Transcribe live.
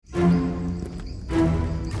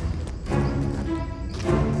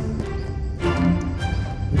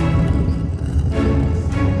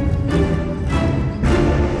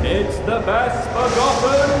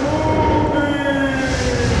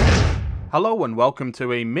Hello and welcome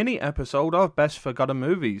to a mini episode of Best Forgotten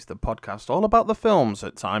Movies, the podcast all about the films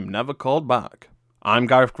that time never called back. I'm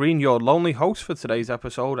Gareth Green, your lonely host for today's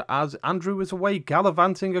episode, as Andrew is away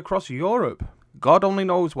gallivanting across Europe. God only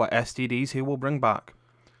knows what STDs he will bring back.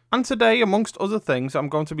 And today, amongst other things, I'm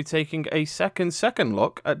going to be taking a second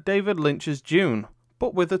look at David Lynch's Dune,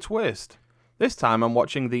 but with a twist. This time I'm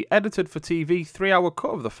watching the edited for TV 3-hour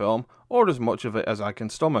cut of the film, or as much of it as I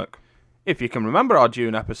can stomach. If you can remember our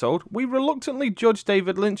Dune episode, we reluctantly judged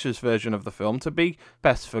David Lynch's version of the film to be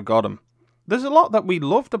best forgotten. There's a lot that we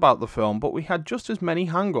loved about the film, but we had just as many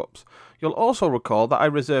hang-ups. You'll also recall that I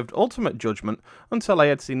reserved ultimate judgment until I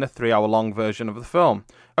had seen the 3-hour-long version of the film.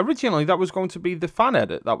 Originally, that was going to be the fan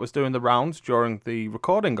edit that was doing the rounds during the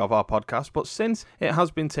recording of our podcast, but since it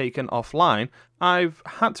has been taken offline, I've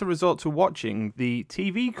had to resort to watching the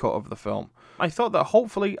TV cut of the film. I thought that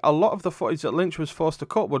hopefully a lot of the footage that Lynch was forced to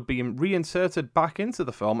cut would be reinserted back into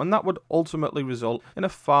the film, and that would ultimately result in a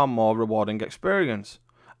far more rewarding experience.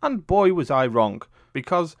 And boy was I wrong,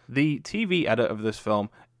 because the TV edit of this film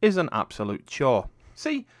is an absolute chore.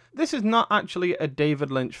 See, this is not actually a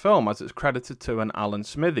David Lynch film, as it's credited to an Alan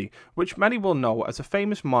Smithee, which many will know as a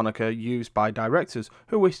famous moniker used by directors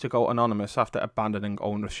who wish to go anonymous after abandoning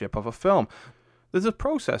ownership of a film. There's a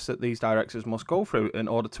process that these directors must go through in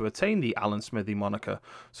order to attain the Alan Smithee moniker,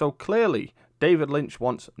 so clearly David Lynch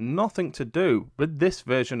wants nothing to do with this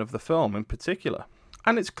version of the film in particular.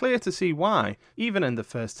 And it's clear to see why, even in the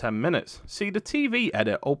first 10 minutes. See, the TV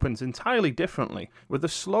edit opens entirely differently, with a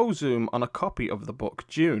slow zoom on a copy of the book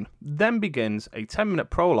Dune. Then begins a 10-minute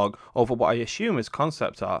prologue over what I assume is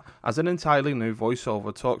concept art, as an entirely new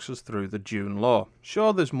voiceover talks us through the Dune lore.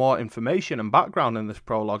 Sure, there's more information and background in this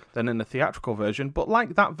prologue than in the theatrical version, but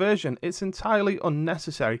like that version, it's entirely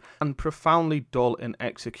unnecessary and profoundly dull in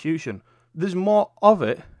execution. There's more of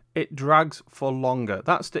it. It drags for longer.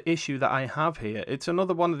 That's the issue that I have here. It's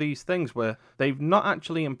another one of these things where they've not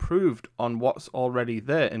actually improved on what's already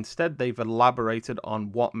there. Instead, they've elaborated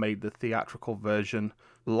on what made the theatrical version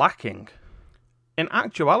lacking. In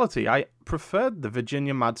actuality, I preferred the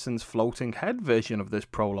Virginia Madsen's floating head version of this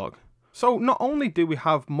prologue. So not only do we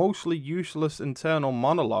have mostly useless internal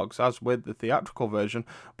monologues as with the theatrical version,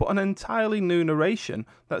 but an entirely new narration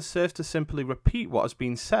that serves to simply repeat what has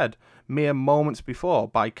been said mere moments before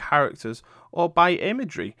by characters or by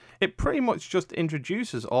imagery. It pretty much just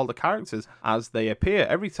introduces all the characters as they appear.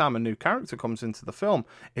 Every time a new character comes into the film,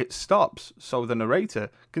 it stops so the narrator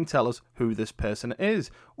can tell us who this person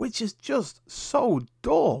is, which is just so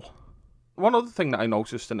dull. One other thing that I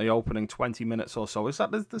noticed in the opening 20 minutes or so is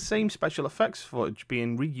that there's the same special effects footage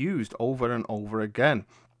being reused over and over again.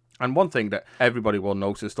 And one thing that everybody will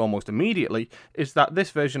notice almost immediately is that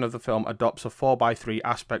this version of the film adopts a 4:3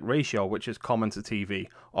 aspect ratio, which is common to TV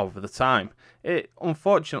over the time. It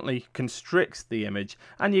unfortunately constricts the image,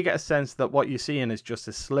 and you get a sense that what you're seeing is just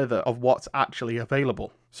a slither of what's actually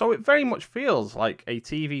available. So it very much feels like a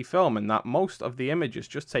TV film in that most of the image is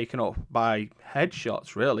just taken up by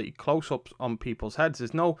headshots, really, close-ups on people's heads.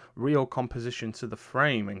 There's no real composition to the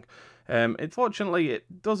framing. Unfortunately,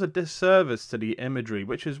 it does a disservice to the imagery,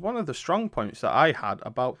 which is one of the strong points that I had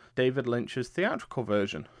about David Lynch's theatrical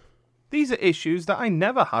version. These are issues that I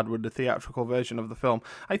never had with the theatrical version of the film.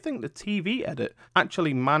 I think the TV edit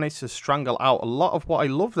actually managed to strangle out a lot of what I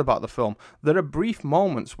loved about the film. There are brief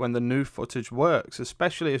moments when the new footage works,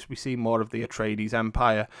 especially as we see more of the Atreides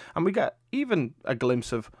Empire, and we get even a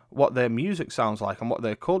glimpse of what their music sounds like and what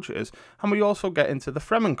their culture is, and we also get into the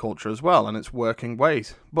Fremen culture as well and its working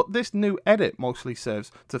ways. But this new edit mostly serves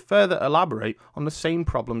to further elaborate on the same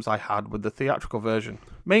problems I had with the theatrical version.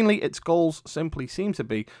 Mainly, its goals simply seem to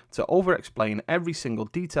be to over-explain every single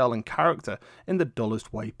detail and character in the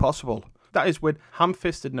dullest way possible. That is with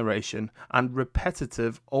ham-fisted narration and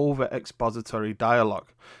repetitive over-expository dialogue.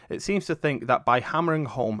 It seems to think that by hammering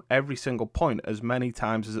home every single point as many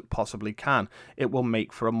times as it possibly can, it will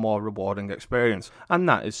make for a more rewarding experience, and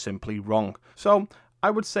that is simply wrong. So,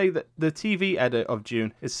 I would say that the TV edit of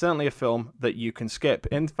Dune is certainly a film that you can skip.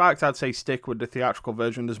 In fact, I'd say stick with the theatrical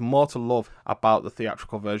version. There's more to love about the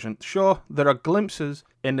theatrical version. Sure, there are glimpses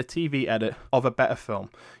in the TV edit of a better film.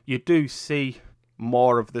 You do see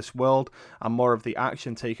more of this world and more of the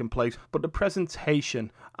action taking place, but the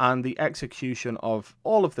presentation and the execution of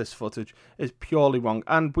all of this footage is purely wrong,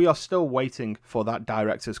 and we are still waiting for that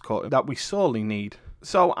director's cut that we sorely need.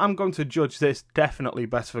 So I'm going to judge this definitely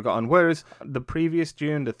best forgotten, whereas the previous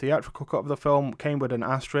Dune, the theatrical cut of the film, came with an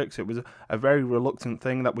asterisk. It was a very reluctant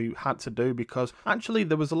thing that we had to do because actually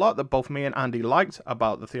there was a lot that both me and Andy liked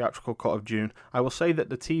about the theatrical cut of Dune. I will say that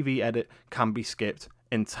the TV edit can be skipped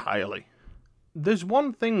entirely. There's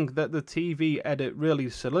one thing that the TV edit really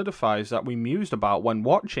solidifies that we mused about when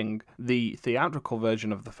watching the theatrical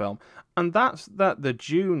version of the film, and that's that the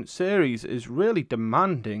Dune series is really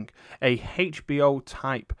demanding a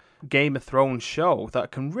HBO-type Game of Thrones show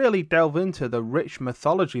that can really delve into the rich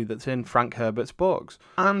mythology that's in Frank Herbert's books.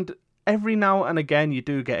 And every now and again you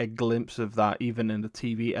do get a glimpse of that, even in the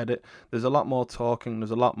TV edit. There's a lot more talking, there's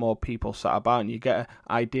a lot more people sat about, and you get an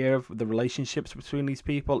idea of the relationships between these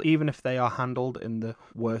people, even if they are handled in the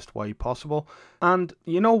worst way possible. And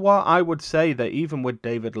you know what? I would say that even with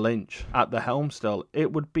David Lynch at the helm still,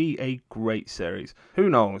 it would be a great series. Who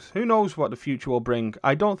knows? Who knows what the future will bring?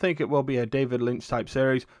 I don't think it will be a David Lynch type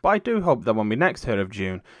series, but I do hope that when we next hear of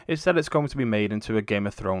Dune, it's that it's going to be made into a Game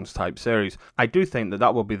of Thrones type series. I do think that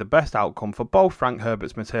that will be the best outcome for both Frank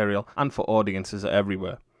Herbert's material and for audiences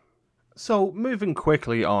everywhere. So, moving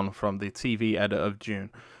quickly on from the TV edit of Dune,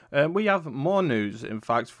 we have more news, in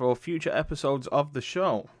fact, for future episodes of the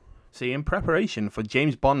show. See, in preparation for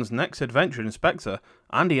James Bond's next adventure in Spectre,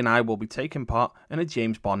 Andy and I will be taking part in a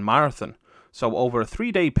James Bond marathon. So over a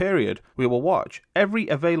 3-day period, we will watch every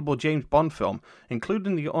available James Bond film,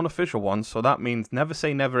 including the unofficial ones, so that means Never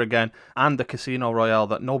Say Never Again and the Casino Royale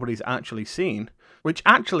that nobody's actually seen, which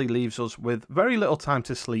actually leaves us with very little time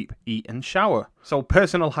to sleep, eat and shower. So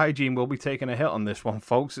personal hygiene will be taking a hit on this one,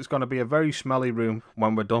 folks. It's going to be a very smelly room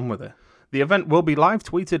when we're done with it. The event will be live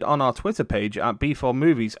tweeted on our Twitter page at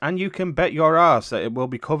B4Movies, and you can bet your ass that it will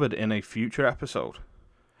be covered in a future episode.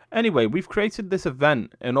 Anyway, we've created this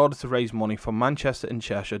event in order to raise money for Manchester and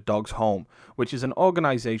Cheshire Dogs Home, which is an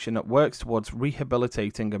organisation that works towards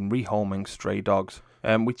rehabilitating and rehoming stray dogs.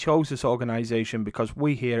 We chose this organisation because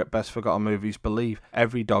we here at Best Forgotten Movies believe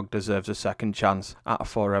every dog deserves a second chance at a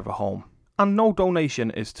forever home. And no donation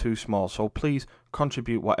is too small, so please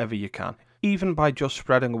contribute whatever you can. Even by just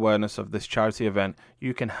spreading awareness of this charity event,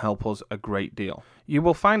 you can help us a great deal. You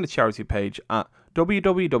will find the charity page at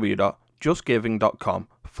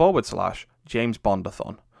www.justgiving.com/James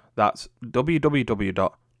Bondathon. That's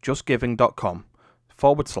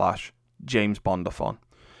www.justgiving.com/James Bondathon.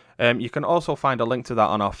 You can also find a link to that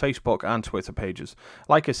on our Facebook and Twitter pages.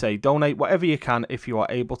 Like I say, donate whatever you can if you are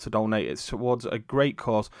able to donate. It's towards a great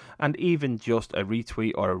cause, and even just a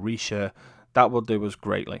retweet or a reshare, that will do us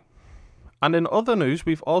greatly. And in other news,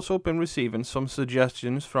 we've also been receiving some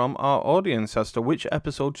suggestions from our audience as to which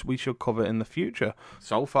episodes we should cover in the future.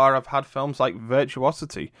 So far, I've had films like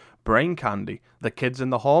Virtuosity, Brain Candy, The Kids in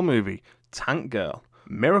the Hall movie, Tank Girl,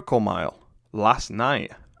 Miracle Mile, Last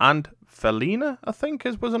Night, and Felina, I think,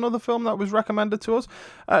 was another film that was recommended to us.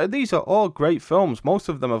 These are all great films, most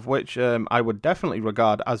of them of which I would definitely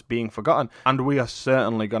regard as being forgotten, and we are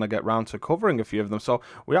certainly going to get round to covering a few of them, so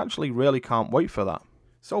we actually really can't wait for that.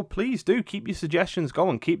 So please do keep your suggestions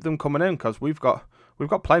going, keep them coming in, because we've got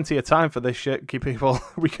plenty of time for this shit, people.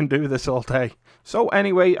 We can do this all day. So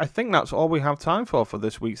anyway, I think that's all we have time for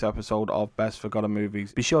this week's episode of Best Forgotten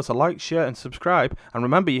Movies. Be sure to like, share and subscribe, and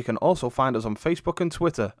remember you can also find us on Facebook and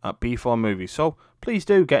Twitter at B4Movies. So please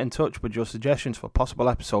do get in touch with your suggestions for possible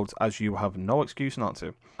episodes, as you have no excuse not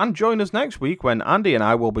to. And join us next week when Andy and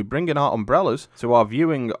I will be bringing our umbrellas to our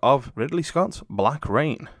viewing of Ridley Scott's Black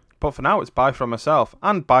Rain. But for now, it's bye from myself,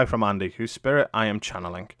 and bye from Andy, whose spirit I am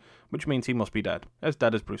channeling, which means he must be dead as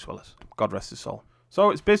Bruce Willis. God rest his soul.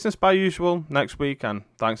 So it's business by usual next week, and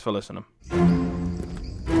thanks for listening.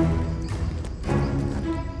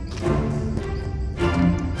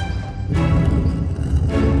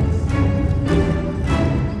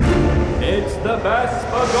 It's the Best